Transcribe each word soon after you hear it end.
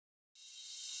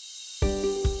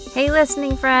Hey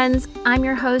listening friends, I'm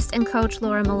your host and coach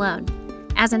Laura Malone.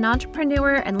 As an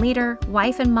entrepreneur and leader,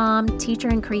 wife and mom, teacher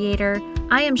and creator,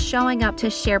 I am showing up to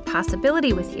share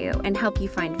possibility with you and help you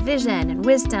find vision and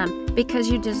wisdom because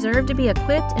you deserve to be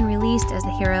equipped and released as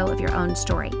the hero of your own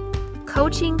story.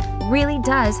 Coaching really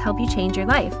does help you change your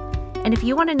life. And if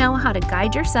you want to know how to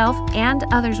guide yourself and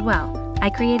others well, I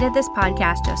created this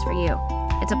podcast just for you.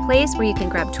 It's a place where you can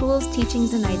grab tools,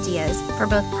 teachings, and ideas for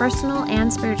both personal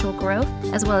and spiritual growth,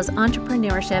 as well as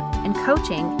entrepreneurship and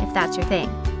coaching if that's your thing.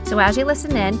 So as you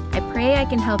listen in, I pray I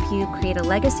can help you create a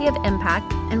legacy of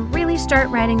impact and really start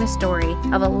writing the story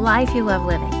of a life you love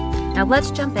living. Now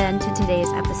let's jump into today's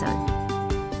episode.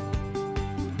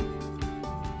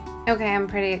 Okay, I'm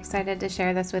pretty excited to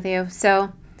share this with you.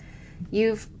 So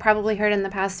you've probably heard in the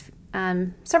past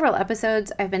several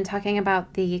episodes, I've been talking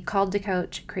about the Called to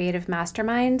Coach Creative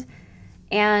Mastermind,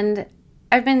 and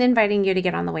I've been inviting you to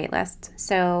get on the wait list.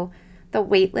 So the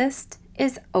wait list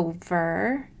is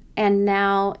over, and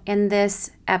now in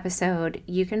this episode,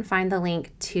 you can find the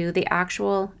link to the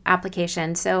actual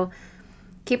application. So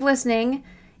keep listening.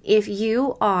 If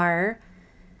you are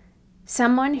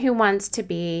someone who wants to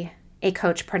be a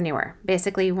coachpreneur,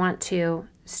 basically you want to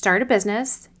start a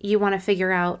business, you want to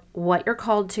figure out what you're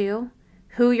called to,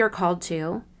 who you're called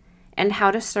to, and how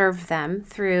to serve them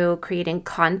through creating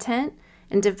content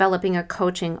and developing a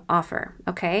coaching offer,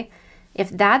 okay?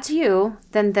 If that's you,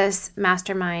 then this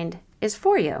mastermind is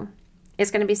for you.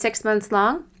 It's going to be 6 months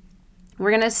long.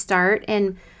 We're going to start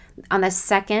on the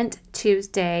second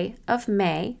Tuesday of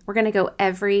May. We're going to go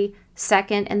every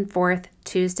second and fourth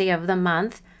Tuesday of the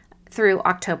month through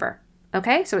October,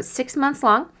 okay? So it's 6 months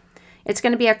long. It's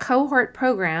going to be a cohort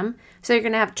program, so you're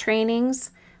going to have trainings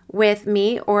with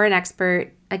me or an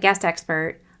expert, a guest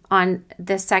expert, on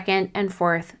the second and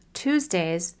fourth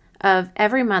Tuesdays of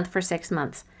every month for 6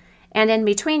 months. And in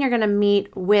between, you're going to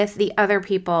meet with the other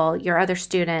people, your other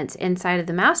students inside of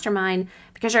the mastermind,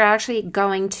 because you're actually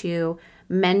going to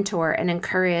mentor and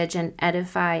encourage and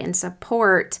edify and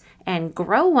support and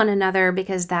grow one another,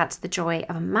 because that's the joy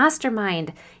of a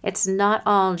mastermind. It's not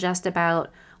all just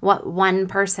about what one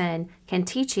person can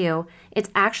teach you.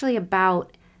 It's actually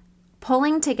about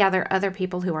pulling together other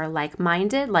people who are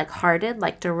like-minded, like-hearted,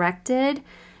 like-directed,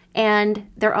 and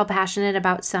they're all passionate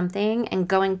about something and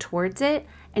going towards it,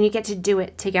 and you get to do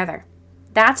it together.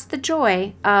 That's the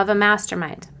joy of a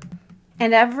mastermind.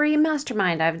 And every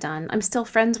mastermind I've done, I'm still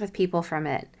friends with people from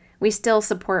it. We still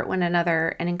support one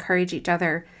another and encourage each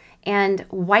other and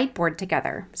whiteboard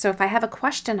together. So if I have a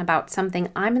question about something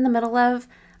I'm in the middle of,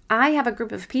 I have a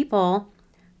group of people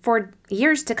for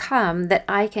years to come that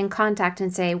I can contact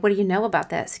and say, what do you know about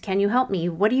this? Can you help me?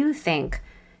 What do you think?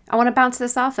 I want to bounce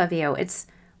this off of you. It's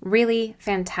really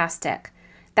fantastic.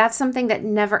 That's something that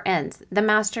never ends. The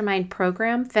mastermind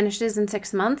program finishes in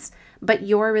 6 months, but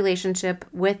your relationship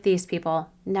with these people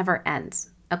never ends,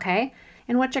 okay?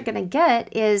 And what you're going to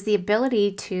get is the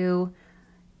ability to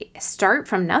start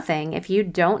from nothing. If you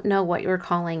don't know what your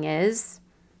calling is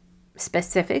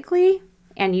specifically,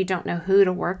 and you don't know who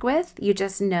to work with, you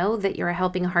just know that you're a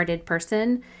helping-hearted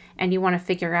person and you want to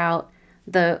figure out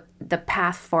the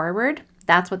path forward.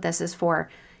 That's what this is for.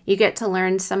 You get to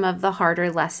learn some of the harder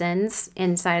lessons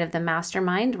inside of the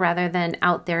mastermind rather than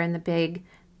out there in the big,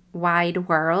 wide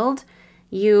world.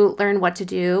 You learn what to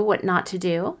do, what not to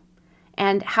do,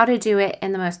 and how to do it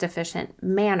in the most efficient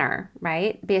manner,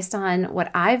 right? Based on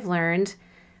what I've learned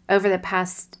over the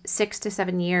past 6 to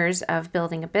 7 years of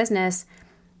building a business,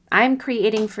 I'm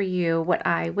creating for you what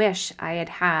I wish I had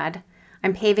had.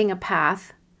 I'm paving a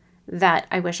path that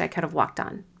I wish I could have walked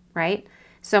on, right?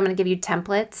 So I'm going to give you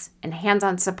templates and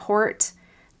hands-on support,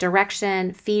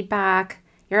 direction, feedback.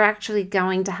 You're actually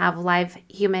going to have live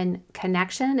human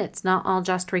connection. It's not all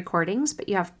just recordings, but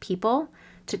you have people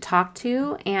to talk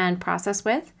to and process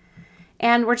with.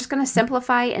 And we're just going to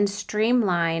simplify and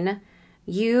streamline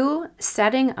you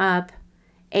setting up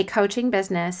a coaching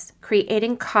business,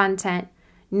 creating content,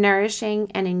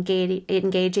 nourishing and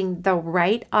engaging the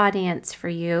right audience for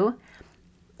you,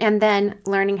 and then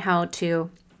learning how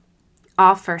to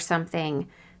offer something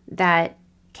that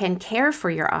can care for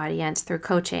your audience through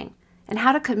coaching and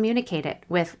how to communicate it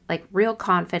with like real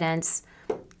confidence,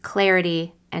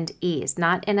 clarity, and ease.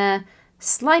 Not in a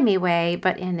slimy way,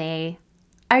 but in a,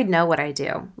 I know what I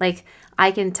do. Like I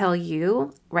can tell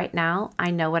you right now, I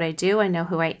know what I do. I know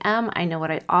who I am. I know what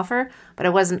I offer, but I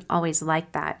wasn't always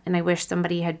like that. And I wish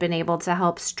somebody had been able to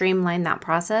help streamline that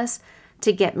process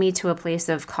to get me to a place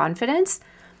of confidence.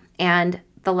 And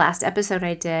the last episode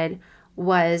I did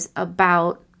was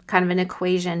about kind of an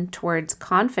equation towards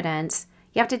confidence.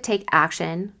 You have to take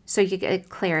action so you get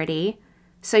clarity,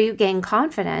 So you gain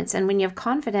confidence. And when you have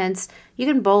confidence, you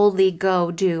can boldly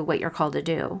go do what you're called to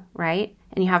do, right?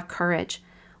 And you have courage.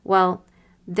 Well,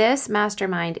 this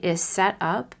mastermind is set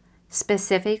up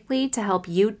specifically to help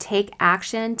you take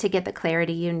action to get the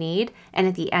clarity you need. And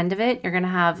at the end of it, you're going to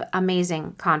have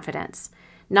amazing confidence.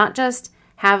 Not just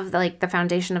have like the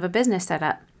foundation of a business set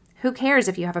up. Who cares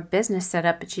if you have a business set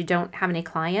up but you don't have any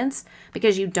clients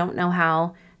because you don't know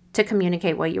how to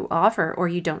communicate what you offer, or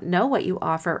you don't know what you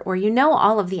offer, or you know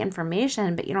all of the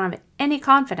information but you don't have any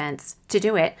confidence to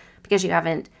do it because you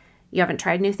haven't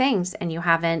tried new things and you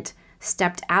haven't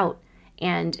stepped out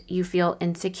and you feel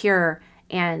insecure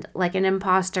and like an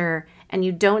imposter and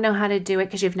you don't know how to do it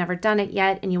because you've never done it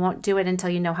yet and you won't do it until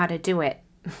you know how to do it.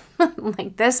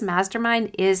 Like this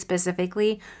mastermind is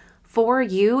specifically for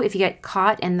you if you get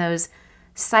caught in those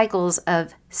cycles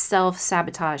of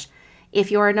self-sabotage. If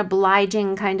you're an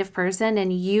obliging kind of person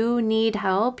and you need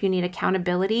help, you need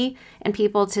accountability and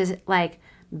people to like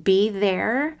be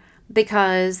there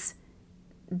because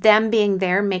them being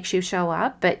there makes you show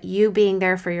up, but you being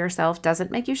there for yourself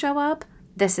doesn't make you show up,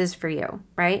 this is for you,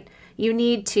 right? You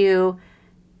need to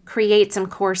create some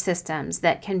core systems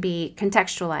that can be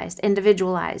contextualized,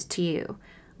 individualized to you,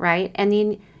 right? And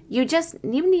then you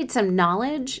need some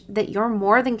knowledge that you're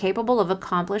more than capable of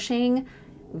accomplishing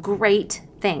great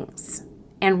things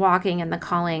and walking in the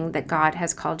calling that God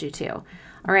has called you to. All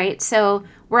right. So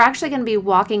we're actually going to be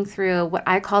walking through what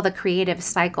I call the creative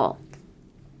cycle.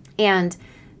 And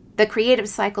the creative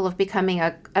cycle of becoming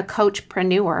a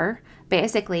coachpreneur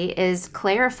basically is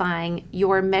clarifying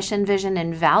your mission, vision,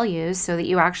 and values so that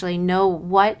you actually know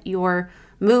what you're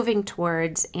moving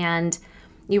towards and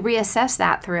you reassess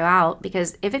that throughout,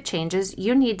 because if it changes,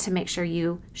 you need to make sure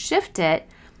you shift it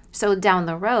so down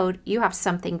the road you have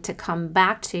something to come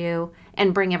back to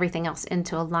and bring everything else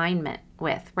into alignment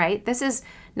with, right? This is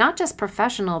not just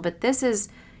professional, but this is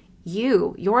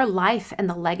you, your life, and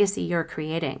the legacy you're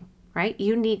creating, right?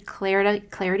 You need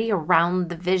clarity around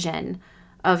the vision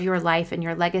of your life and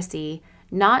your legacy,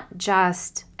 not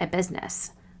just a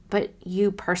business, but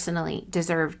you personally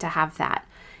deserve to have that.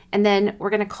 And then we're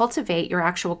going to cultivate your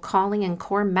actual calling and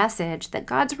core message that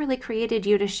God's really created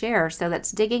you to share. So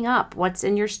that's digging up what's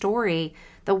in your story,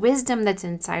 the wisdom that's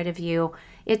inside of you.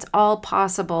 It's all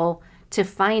possible to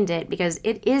find it because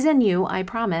it is in you, I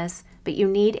promise, but you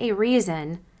need a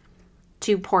reason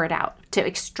to pour it out, to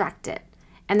extract it.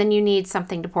 And then you need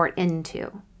something to pour it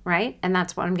into, right? And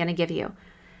that's what I'm going to give you.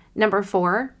 Number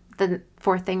 4, the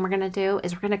fourth thing we're going to do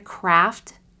is we're going to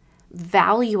craft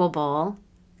valuable,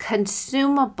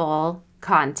 consumable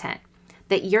content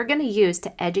that you're going to use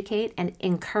to educate and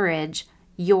encourage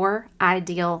your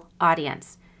ideal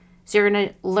audience. So you're going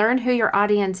to learn who your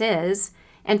audience is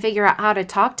and figure out how to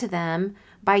talk to them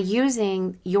by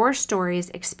using your story's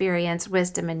experience,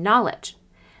 wisdom, and knowledge.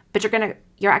 But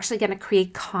you're actually going to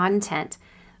create content.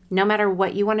 No matter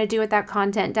what you want to do with that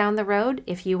content down the road,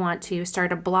 if you want to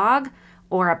start a blog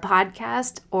or a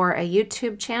podcast or a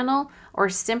YouTube channel, or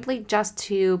simply just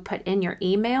to put in your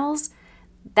emails,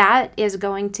 that is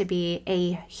going to be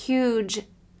a huge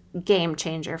game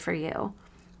changer for you.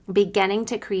 Beginning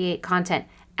to create content.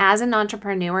 As an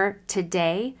entrepreneur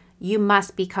today, you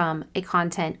must become a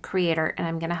content creator, and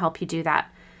I'm going to help you do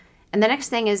that. And the next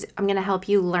thing is I'm going to help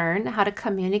you learn how to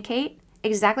communicate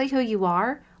exactly who you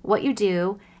are, what you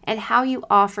do, and how you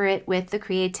offer it with the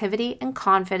creativity and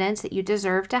confidence that you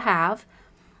deserve to have,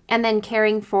 and then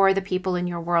caring for the people in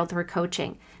your world through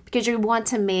coaching, because you want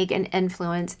to make an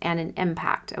influence and an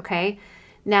impact, okay?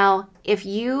 Now, if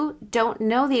you don't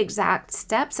know the exact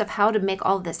steps of how to make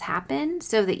all this happen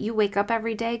so that you wake up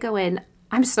every day going,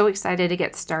 I'm so excited to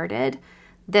get started,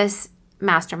 this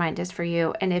mastermind is for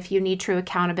you. And if you need true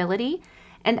accountability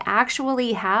and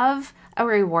actually have a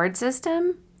reward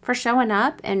system for showing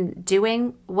up and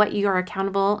doing what you are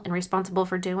accountable and responsible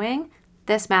for doing,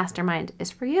 this mastermind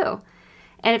is for you.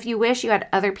 And if you wish you had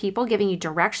other people giving you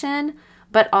direction,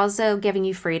 but also giving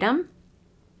you freedom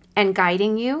and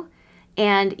guiding you,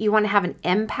 and you want to have an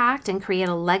impact and create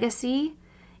a legacy,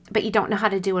 but you don't know how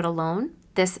to do it alone,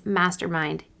 this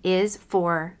mastermind is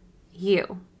for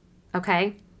you,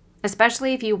 okay?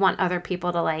 Especially if you want other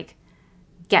people to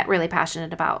get really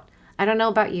passionate about. I don't know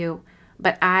about you,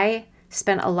 but I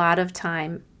spent a lot of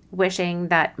time wishing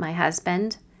that my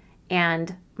husband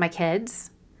and my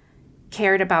kids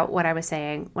cared about what I was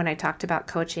saying when I talked about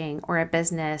coaching or a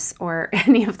business or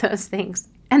any of those things.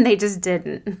 And they just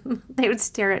didn't. They would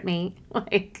stare at me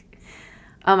like,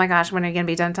 oh my gosh, when are you going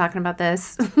to be done talking about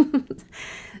this?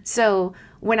 So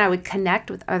when I would connect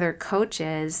with other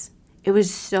coaches, it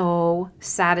was so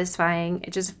satisfying.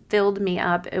 It just filled me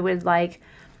up. It would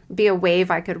be a wave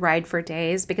I could ride for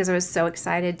days because I was so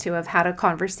excited to have had a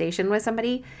conversation with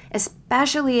somebody,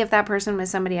 especially if that person was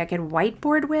somebody I could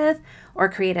whiteboard with or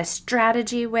create a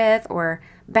strategy with or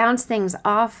bounce things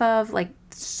off of. Like,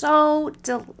 so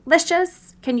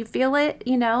delicious. Can you feel it?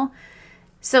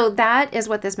 So that is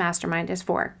what this mastermind is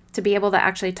for, to be able to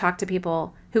actually talk to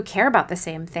people who care about the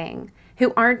same thing,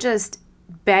 who aren't just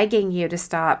begging you to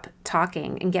stop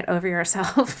talking and get over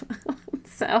yourself.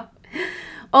 So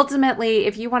ultimately,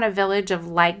 if you want a village of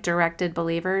like-directed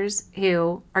believers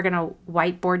who are going to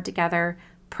whiteboard together,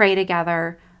 pray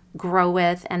together, grow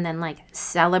with, and then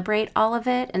celebrate all of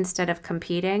it instead of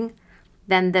competing,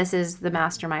 then this is the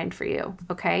mastermind for you,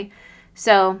 okay?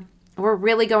 So we're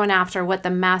really going after what the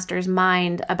master's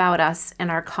mind about us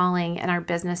and our calling and our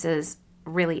businesses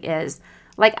really is.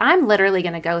 I'm literally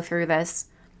going to go through this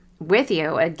with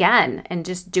you again and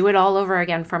just do it all over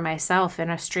again for myself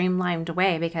in a streamlined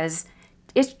way because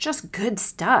it's just good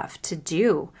stuff to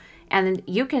do. And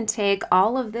you can take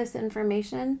all of this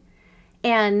information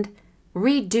and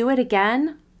redo it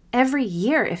again every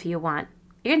year if you want.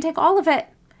 You can take all of it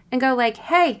and go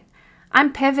hey,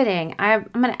 I'm pivoting. I'm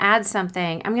going to add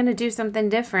something. I'm going to do something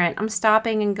different. I'm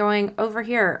stopping and going over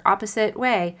here, opposite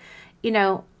way.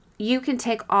 You can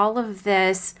take all of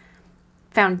this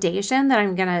foundation that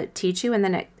I'm going to teach you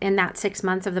in that 6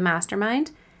 months of the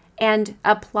mastermind and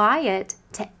apply it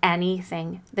to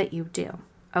anything that you do,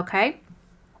 okay?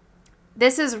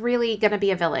 This is really going to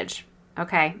be a village,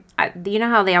 okay? You know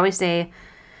how they always say,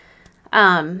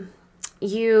 it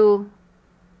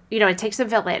takes a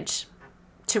village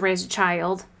to raise a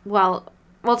child. Well,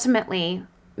 ultimately,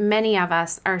 many of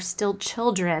us are still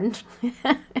children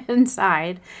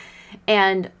inside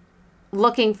and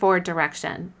looking for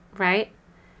direction, right?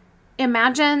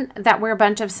 Imagine that we're a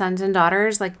bunch of sons and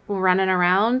daughters running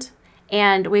around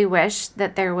and we wish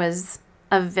that there was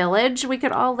a village we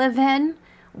could all live in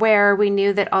where we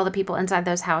knew that all the people inside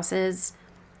those houses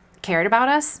cared about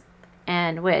us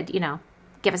and would,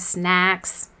 give us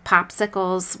snacks,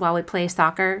 popsicles while we play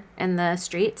soccer in the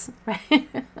streets, right?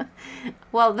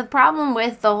 Well, the problem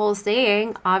with the whole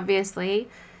saying, obviously,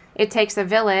 it takes a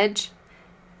village,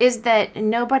 is that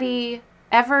nobody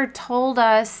ever told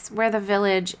us where the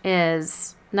village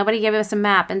is. Nobody gave us a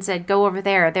map and said, go over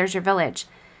there, there's your village.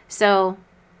 So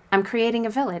I'm creating a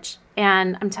village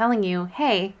and I'm telling you,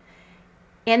 hey,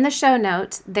 in the show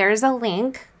notes, there's a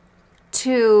link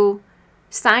to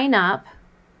sign up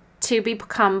to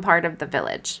become part of the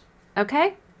village.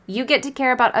 Okay? You get to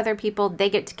care about other people. They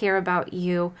get to care about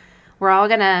you. We're all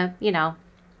going to,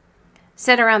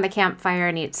 sit around the campfire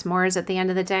and eat s'mores at the end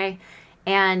of the day.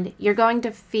 And you're going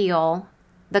to feel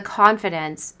the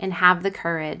confidence and have the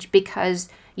courage because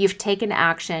you've taken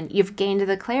action, you've gained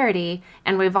the clarity,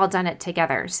 and we've all done it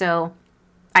together. So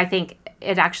I think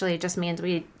it actually just means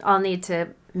we all need to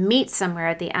meet somewhere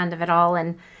at the end of it all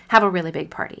and have a really big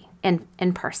party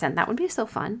in person. That would be so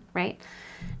fun, right?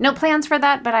 No plans for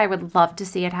that, but I would love to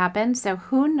see it happen. So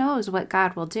who knows what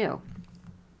God will do.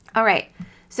 All right.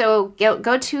 So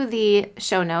go to the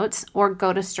show notes or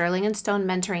go to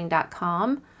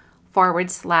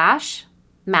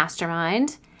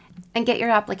sterlingandstonementoring.com/mastermind and get your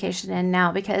application in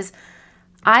now because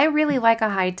I really like a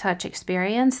high touch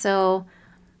experience. So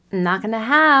I'm not going to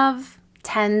have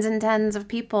tens and tens of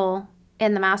people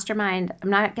in the mastermind. I'm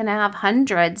not going to have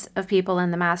hundreds of people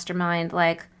in the mastermind.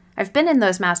 I've been in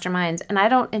those masterminds and I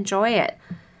don't enjoy it.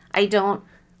 I don't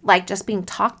like just being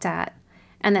talked at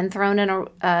and then thrown in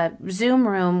a Zoom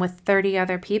room with 30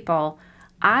 other people.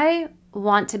 I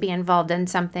want to be involved in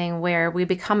something where we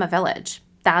become a village.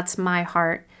 That's my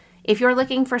heart. If you're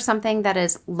looking for something that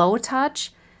is low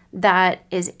touch, that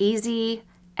is easy,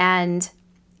 and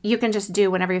you can just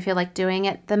do whenever you feel like doing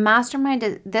it, the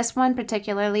mastermind, this one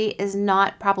particularly, is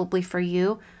not probably for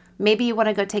you. Maybe you want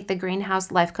to go take the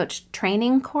Greenhouse Life Coach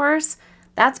training course.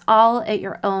 That's all at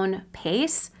your own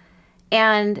pace.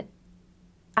 And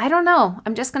I don't know.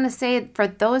 I'm just going to say for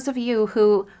those of you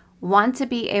who want to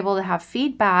be able to have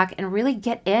feedback and really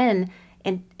get in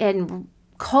and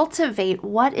cultivate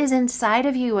what is inside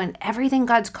of you and everything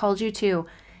God's called you to,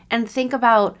 and think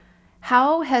about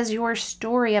how has your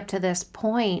story up to this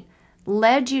point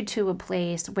led you to a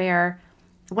place where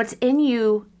what's in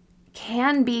you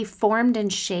can be formed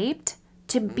and shaped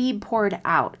to be poured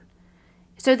out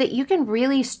so that you can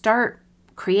really start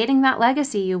creating that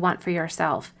legacy you want for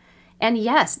yourself. And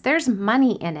yes, there's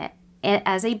money in it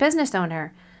as a business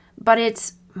owner, but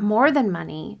it's more than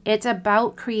money. It's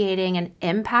about creating an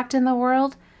impact in the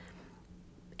world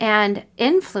and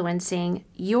influencing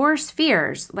your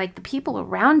spheres, like the people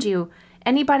around you,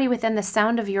 anybody within the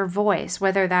sound of your voice,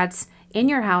 whether that's in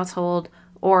your household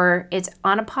or it's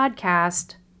on a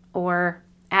podcast, or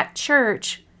at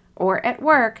church or at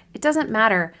work, it doesn't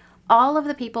matter. All of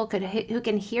the people who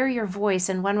can hear your voice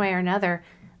in one way or another,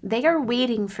 they are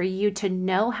waiting for you to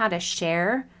know how to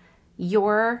share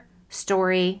your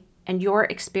story and your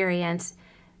experience.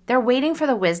 They're waiting for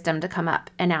the wisdom to come up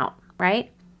and out,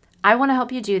 right? I want to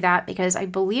help you do that because I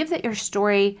believe that your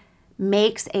story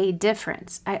makes a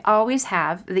difference. I always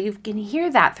have. You can hear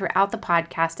that throughout the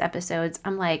podcast episodes.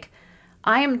 I'm like,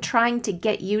 I am trying to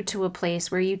get you to a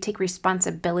place where you take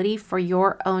responsibility for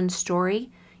your own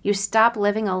story. You stop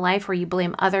living a life where you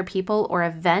blame other people or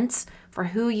events for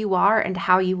who you are and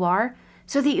how you are,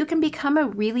 so that you can become a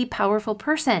really powerful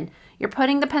person. You're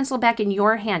putting the pencil back in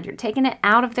your hand. You're taking it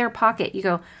out of their pocket. You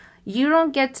go, you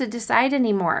don't get to decide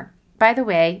anymore. By the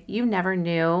way, you never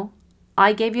knew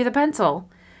I gave you the pencil.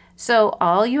 So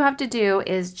all you have to do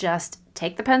is just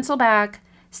take the pencil back,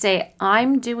 say,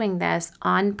 I'm doing this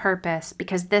on purpose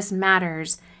because this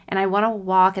matters, and I want to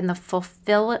walk in the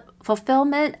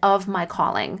fulfillment of my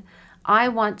calling. I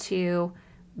want to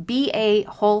be a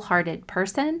wholehearted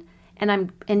person, and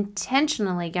I'm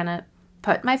intentionally going to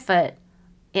put my foot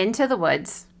into the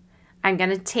woods. I'm going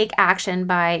to take action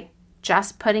by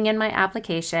just putting in my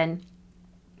application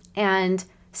and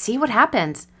see what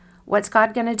happens. What's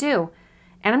God going to do?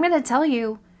 And I'm going to tell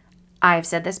you, I've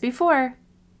said this before,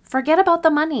 forget about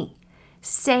the money.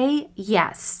 Say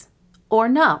yes or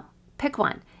no. Pick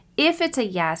one. If it's a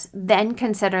yes, then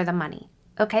consider the money.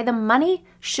 Okay? The money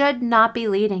should not be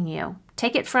leading you.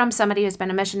 Take it from somebody who's been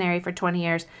a missionary for 20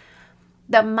 years.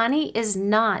 The money is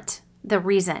not the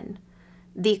reason.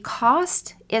 The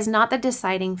cost is not the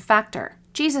deciding factor.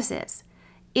 Jesus is.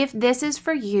 If this is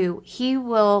for you,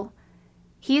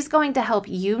 He's going to help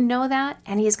you know that,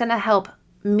 and He's going to help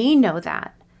me know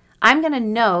that. I'm going to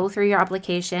know through your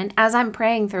application, as I'm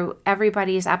praying through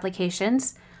everybody's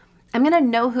applications, I'm going to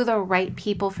know who the right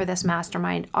people for this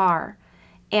mastermind are.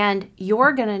 And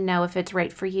you're going to know if it's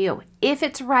right for you. If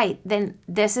it's right, then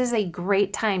this is a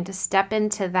great time to step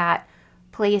into that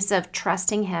place of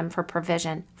trusting Him for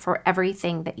provision for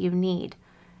everything that you need.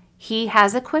 He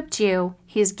has equipped you.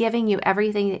 He's giving you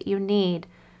everything that you need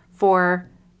for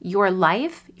your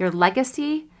life, your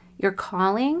legacy, your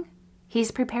calling. He's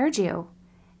prepared you.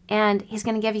 And He's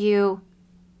going to give you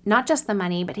not just the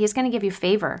money, but He's going to give you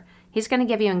favor. He's going to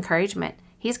give you encouragement.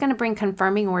 He's going to bring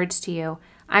confirming words to you.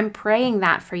 I'm praying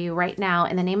that for you right now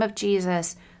in the name of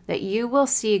Jesus, that you will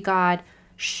see God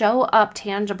show up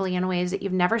tangibly in ways that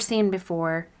you've never seen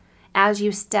before as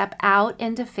you step out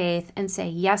into faith and say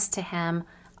yes to Him.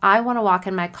 I want to walk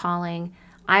in my calling.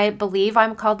 I believe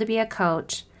I'm called to be a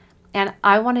coach, and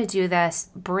I want to do this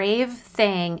brave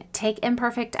thing, take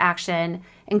imperfect action,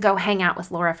 and go hang out with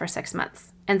Laura for 6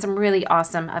 months and some really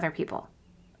awesome other people.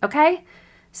 Okay?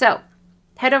 So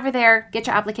head over there, get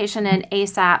your application in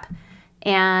ASAP,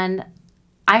 and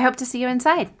I hope to see you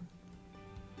inside.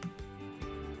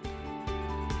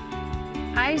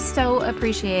 I so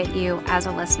appreciate you as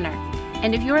a listener.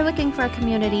 And if you are looking for a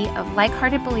community of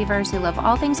like-hearted believers who love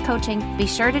all things coaching, be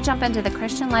sure to jump into the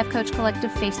Christian Life Coach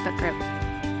Collective Facebook group.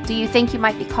 Do you think you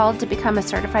might be called to become a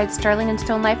certified Sterling and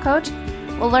Stone life coach?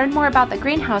 We'll learn more about the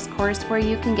Greenhouse course, where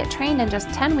you can get trained in just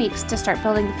 10 weeks to start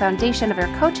building the foundation of your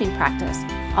coaching practice.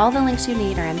 All the links you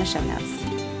need are in the show notes.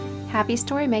 Happy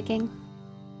story making.